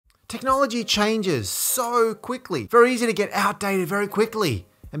Technology changes so quickly. Very easy to get outdated very quickly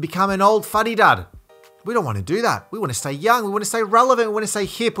and become an old fuddy-dud. We don't want to do that. We want to stay young. We want to stay relevant. We want to stay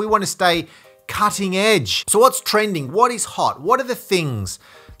hip. We want to stay cutting edge. So what's trending? What is hot? What are the things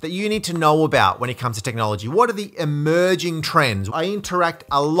that you need to know about when it comes to technology? What are the emerging trends? I interact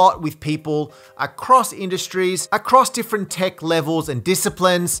a lot with people across industries, across different tech levels and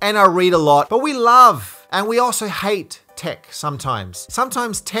disciplines, and I read a lot, but we love and we also hate tech sometimes.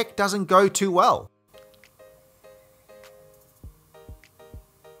 Sometimes tech doesn't go too well.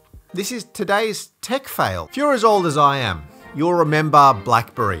 This is today's tech fail. If you're as old as I am, you'll remember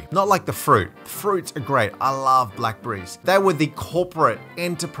BlackBerry. Not like the fruit. Fruits are great. I love Blackberries. They were the corporate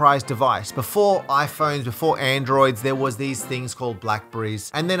enterprise device. Before iPhones, before Androids, there was these things called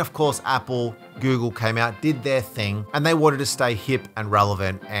Blackberries. And then of course, Apple, Google came out, did their thing, and they wanted to stay hip and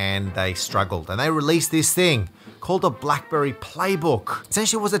relevant, and they struggled. And they released this thing called a BlackBerry Playbook.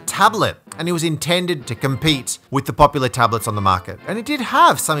 Essentially it was a tablet, and it was intended to compete with the popular tablets on the market. And it did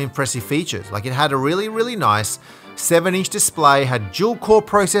have some impressive features. Like it had a really, really nice 7-inch display, had dual core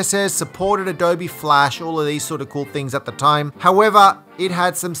processors, supported Adobe Flash, all of these sort of cool things at the time. However, it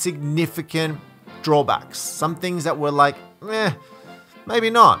had some significant drawbacks. Some things that were like,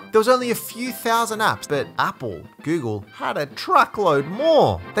 maybe not. There was only a few thousand apps, but Apple, Google had a truckload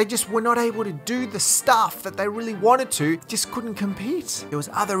more. They just were not able to do the stuff that they really wanted to, just couldn't compete. There was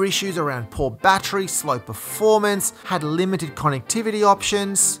other issues around poor battery, slow performance, had limited connectivity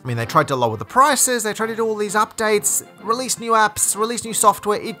options. I mean, they tried to lower the prices, they tried to do all these updates, release new apps, release new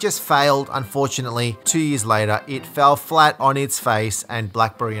software. It just failed, unfortunately. 2 years later, it fell flat on its face and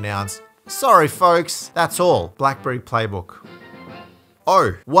BlackBerry announced, sorry folks, that's all. BlackBerry Playbook.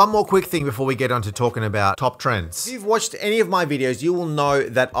 Oh, one more quick thing before we get on to talking about top trends. If you've watched any of my videos, you will know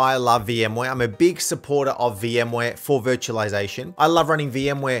that I love VMware. I'm a big supporter of VMware for virtualization. I love running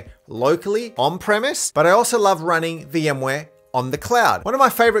VMware locally, on-premise, but I also love running VMware on the cloud. One of my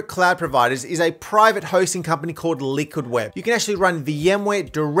favorite cloud providers is a private hosting company called Liquidweb. You can actually run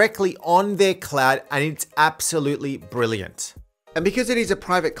VMware directly on their cloud, and it's absolutely brilliant. And because it is a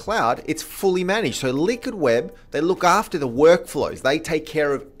private cloud, it's fully managed. So Liquidweb, they look after the workflows. They take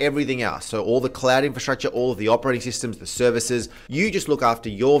care of everything else. So all the cloud infrastructure, all of the operating systems, the services, you just look after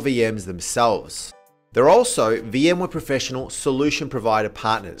your VMs themselves. They're also VMware Professional Solution Provider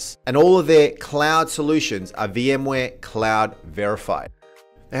partners, and all of their cloud solutions are VMware Cloud verified.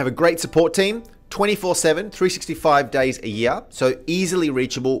 They have a great support team, 24/7, 365 days a year, so easily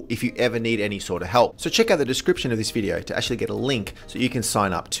reachable if you ever need any sort of help. So check out the description of this video to actually get a link so you can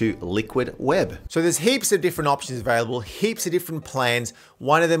sign up to Liquidweb. So there's heaps of different options available, heaps of different plans.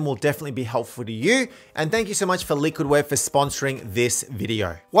 One of them will definitely be helpful to you. And thank you so much for Liquidweb for sponsoring this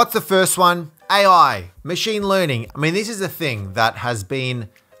video. What's the first one? AI, machine learning. I mean, this is a thing that has been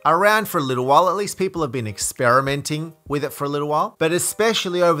around for a little while. At least people have been experimenting with it for a little while, but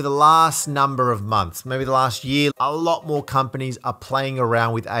especially over the last number of months, maybe the last year, a lot more companies are playing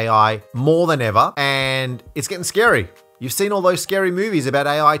around with AI more than ever, and it's getting scary. You've seen all those scary movies about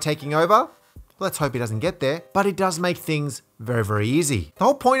AI taking over. Let's hope it doesn't get there, but it does make things very, very easy. The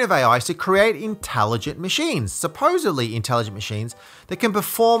whole point of AI is to create intelligent machines, supposedly intelligent machines that can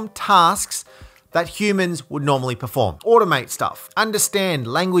perform tasks that humans would normally perform. Automate stuff, understand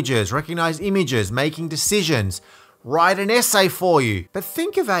languages, recognize images, making decisions, write an essay for you. But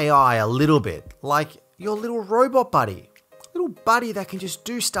think of AI a little bit like your little robot buddy. Little buddy that can just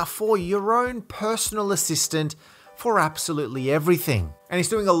do stuff for you, your own personal assistant for absolutely everything. And it's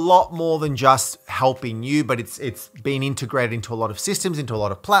doing a lot more than just helping you, but it's been integrated into a lot of systems, into a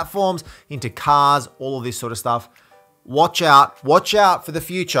lot of platforms, into cars, all of this sort of stuff. Watch out for the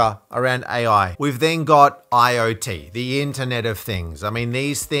future around AI. We've then got IoT, the Internet of Things. I mean,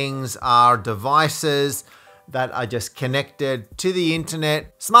 these things are devices that are just connected to the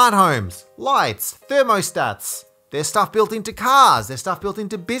internet. Smart homes, lights, thermostats. There's stuff built into cars. There's stuff built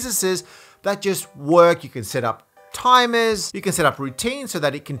into businesses that just work. You can set up timers. You can set up routines so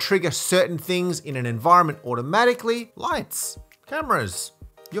that it can trigger certain things in an environment automatically. Lights, cameras,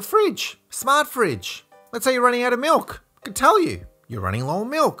 your fridge, smart fridge. Let's say you're running out of milk. I can tell you, you're running low on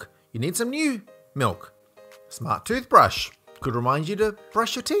milk. You need some new milk. Smart toothbrush. Could remind you to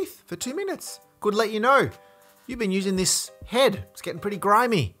brush your teeth for 2 minutes. Could let you know, you've been using this head. It's getting pretty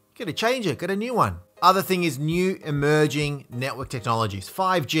grimy. Gotta change it, get a new one. Other thing is new emerging network technologies,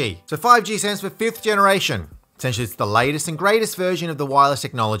 5G. So 5G stands for 5th generation. Essentially, it's the latest and greatest version of the wireless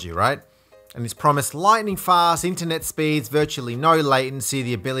technology, right? And it's promised lightning fast internet speeds, virtually no latency,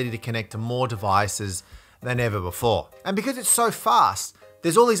 the ability to connect to more devices than ever before. And because it's so fast,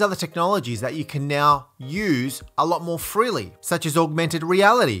 there's all these other technologies that you can now use a lot more freely, such as augmented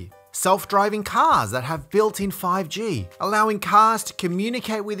reality, self-driving cars that have built-in 5G, allowing cars to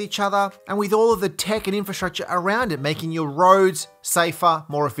communicate with each other and with all of the tech and infrastructure around it, making your roads safer,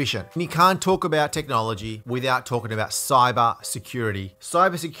 more efficient. And you can't talk about technology without talking about cybersecurity.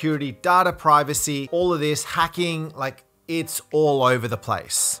 Cybersecurity, data privacy, all of this, hacking, it's all over the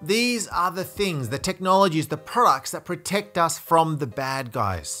place. These are the things, the technologies, the products that protect us from the bad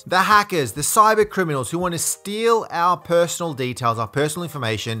guys. The hackers, the cyber criminals who want to steal our personal details, our personal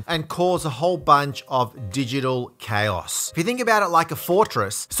information, and cause a whole bunch of digital chaos. If you think about it like a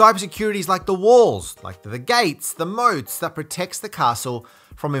fortress, cybersecurity is like the walls, like the gates, the moats that protects the castle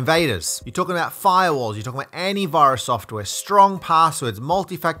from invaders. You're talking about firewalls, you're talking about antivirus software, strong passwords,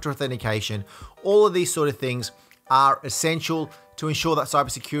 multi-factor authentication, all of these sort of things are essential to ensure that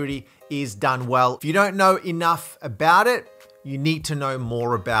cybersecurity is done well. If you don't know enough about it, you need to know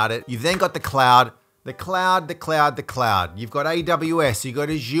more about it. You've then got the cloud. You've got AWS, you've got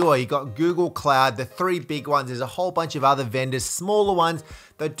Azure, you've got Google Cloud, the three big ones. There's a whole bunch of other vendors, smaller ones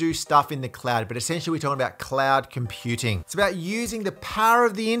that do stuff in the cloud, but essentially we're talking about cloud computing. It's about using the power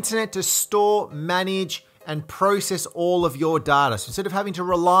of the internet to store, manage, and process all of your data. So instead of having to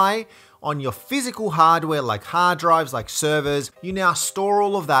rely on your physical hardware like hard drives, like servers, you now store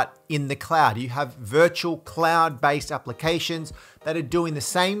all of that in the cloud. You have virtual cloud-based applications that are doing the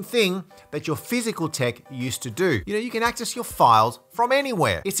same thing that your physical tech used to do. You can access your files from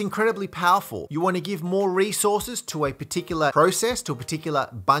anywhere. It's incredibly powerful. You want to give more resources to a particular process, to a particular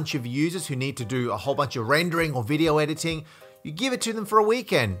bunch of users who need to do a whole bunch of rendering or video editing. You give it to them for a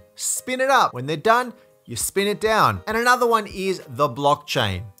weekend, spin it up. When they're done, you spin it down. And another one is the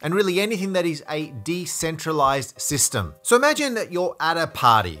blockchain, and really anything that is a decentralized system. So imagine that you're at a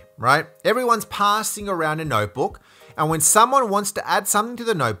party, right? Everyone's passing around a notebook, and when someone wants to add something to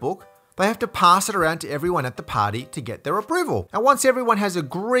the notebook, they have to pass it around to everyone at the party to get their approval. And once everyone has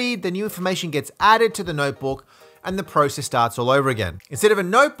agreed, the new information gets added to the notebook, and the process starts all over again. Instead of a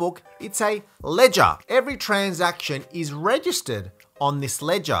notebook, it's a ledger. Every transaction is registered on this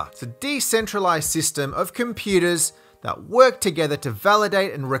ledger. It's a decentralized system of computers that work together to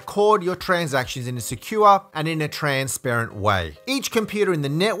validate and record your transactions in a secure and in a transparent way. Each computer in the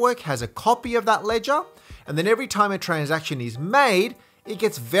network has a copy of that ledger, and then every time a transaction is made, it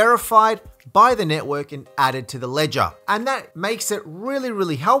gets verified by the network and added to the ledger. And that makes it really,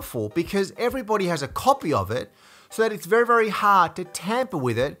 really helpful because everybody has a copy of it, so that it's very, very hard to tamper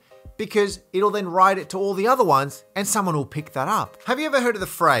with it, because it'll then write it to all the other ones and someone will pick that up. Have you ever heard of the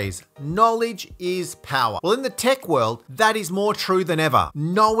phrase, knowledge is power? Well, in the tech world, that is more true than ever.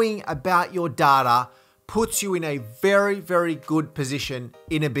 Knowing about your data puts you in a very, very good position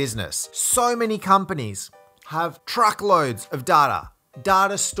in a business. So many companies have truckloads of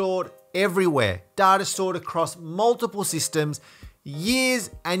data stored everywhere, data stored across multiple systems,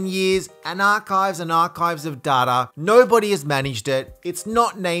 years and archives of data. Nobody has managed it. It's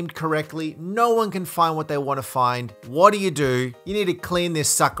not named correctly. No one can find what they want to find. What do? You need to clean this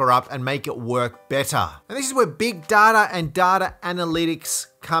sucker up and make it work better. And this is where big data and data analytics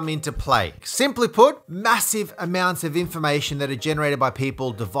come into play. Simply put, massive amounts of information that are generated by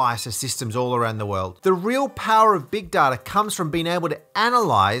people, devices, systems all around the world. The real power of big data comes from being able to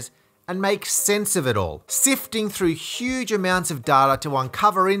analyze and make sense of it all. Sifting through huge amounts of data to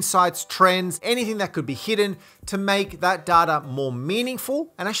uncover insights, trends, anything that could be hidden, to make that data more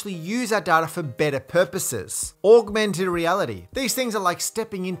meaningful and actually use that data for better purposes. Augmented reality. These things are like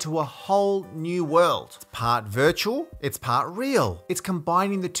stepping into a whole new world. It's part virtual, it's part real. It's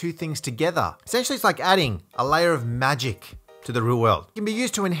combining the two things together. Essentially, it's like adding a layer of magic to the real world. It can be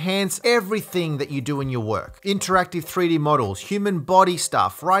used to enhance everything that you do in your work. Interactive 3D models, human body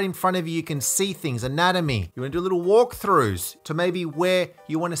stuff, right in front of you can see things, anatomy. You want to do little walkthroughs to maybe where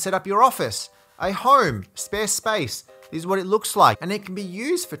you want to set up your office, a home, spare space. This is what it looks like. And it can be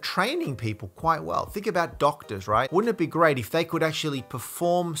used for training people quite well. Think about doctors, right? Wouldn't it be great if they could actually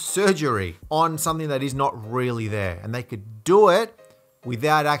perform surgery on something that is not really there, and they could do it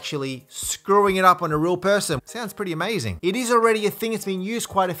without actually screwing it up on a real person? Sounds pretty amazing. It is already a thing that's been used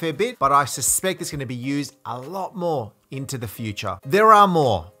quite a fair bit, but I suspect it's going to be used a lot more into the future. There are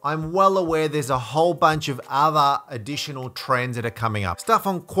more. I'm well aware there's a whole bunch of other additional trends that are coming up. Stuff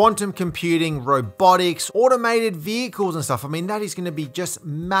on quantum computing, robotics, automated vehicles and stuff. I mean, that is going to be just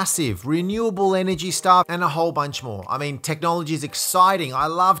massive. Renewable energy stuff and a whole bunch more. I mean, technology is exciting. I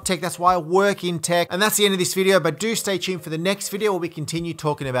love tech. That's why I work in tech. And that's the end of this video, but do stay tuned for the next video where we continue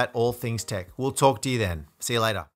talking about all things tech. We'll talk to you then. See you later.